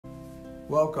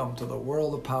Welcome to the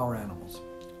world of power animals.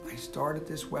 I started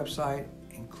this website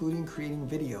including creating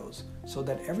videos so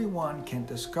that everyone can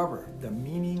discover the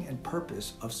meaning and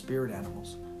purpose of spirit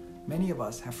animals. Many of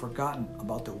us have forgotten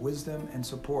about the wisdom and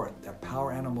support that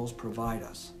power animals provide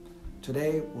us.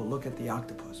 Today we'll look at the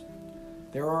octopus.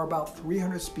 There are about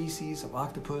 300 species of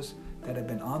octopus that have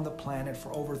been on the planet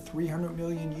for over 300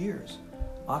 million years.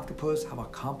 Octopus have a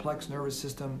complex nervous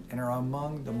system and are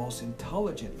among the most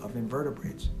intelligent of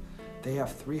invertebrates. They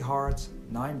have 3 hearts,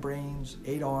 9 brains,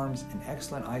 8 arms, and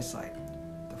excellent eyesight.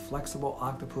 The flexible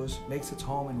octopus makes its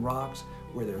home in rocks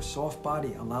where their soft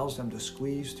body allows them to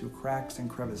squeeze through cracks and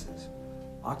crevices.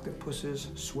 Octopuses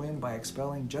swim by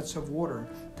expelling jets of water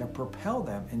that propel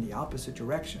them in the opposite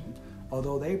direction,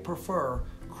 although they prefer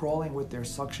crawling with their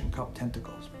suction cup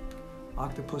tentacles.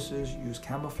 Octopuses use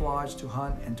camouflage to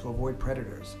hunt and to avoid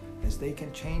predators, as they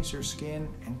can change their skin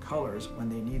and colors when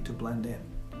they need to blend in.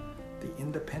 The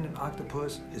independent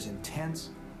octopus is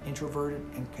intense, introverted,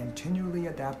 and continually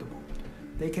adaptable.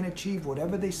 They can achieve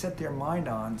whatever they set their mind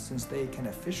on since they can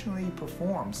efficiently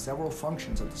perform several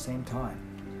functions at the same time.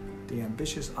 The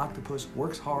ambitious octopus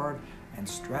works hard and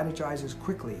strategizes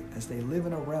quickly as they live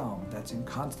in a realm that's in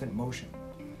constant motion.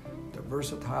 The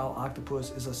versatile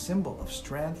octopus is a symbol of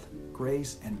strength,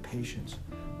 grace, and patience.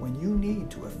 When you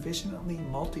need to efficiently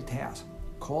multitask,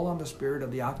 call on the spirit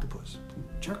of the octopus.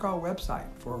 Check our website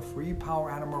for a free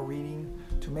power animal reading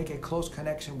to make a close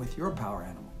connection with your power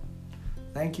animal.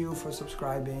 Thank you for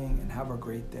subscribing and have a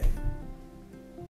great day.